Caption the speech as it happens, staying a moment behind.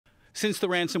Since the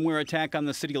ransomware attack on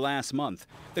the city last month,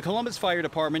 the Columbus Fire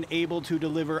Department able to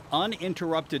deliver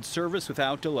uninterrupted service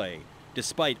without delay,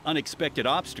 despite unexpected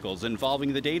obstacles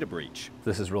involving the data breach.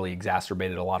 This has really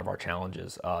exacerbated a lot of our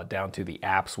challenges, down to the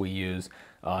apps we use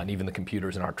and even the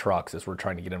computers in our trucks as we're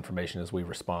trying to get information as we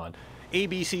respond.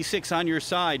 WSYX on your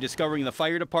side, discovering the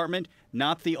fire department,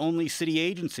 not the only city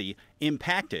agency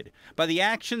impacted by the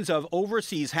actions of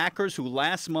overseas hackers who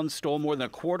last month stole more than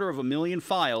 250,000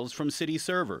 files from city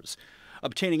servers.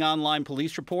 Obtaining online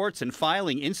police reports and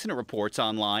filing incident reports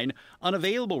online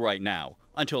unavailable right now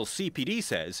until CPD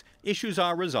says issues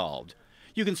are resolved.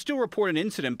 You can still report an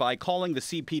incident by calling the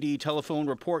CPD telephone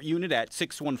report unit at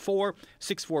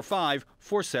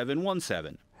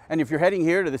 614-645-4717. And if you're heading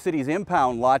here to the city's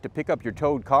impound lot to pick up your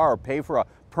towed car or pay for a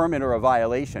permit or a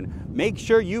violation, make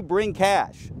sure you bring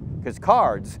cash, because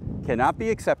cards cannot be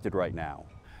accepted right now.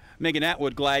 Megan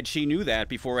Atwood glad she knew that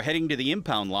before heading to the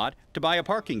impound lot to buy a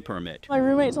parking permit. My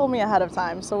roommate told me ahead of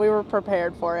time, so we were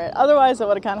prepared for it. Otherwise, it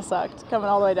would have kind of sucked, coming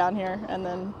all the way down here and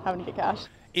then having to get cash.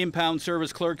 Impound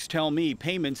service clerks tell me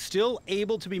payments still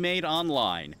able to be made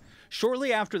online.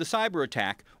 Shortly after the cyber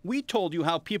attack, we told you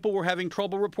how people were having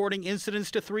trouble reporting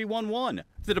incidents to 311.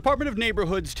 The Department of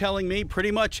Neighborhood's telling me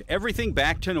pretty much everything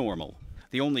back to normal.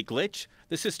 The only glitch?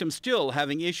 The system still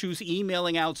having issues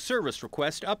emailing out service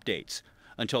request updates.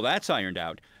 Until that's ironed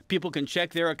out, people can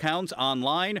check their accounts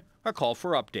online or call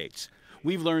for updates.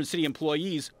 We've learned city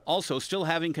employees also still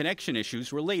having connection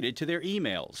issues related to their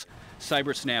emails.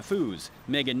 Cyber snafus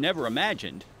Megan never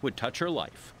imagined would touch her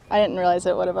life. I didn't realize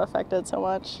it would have affected so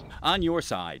much. On your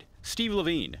side, Steve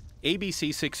Levine,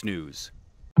 WSYX News.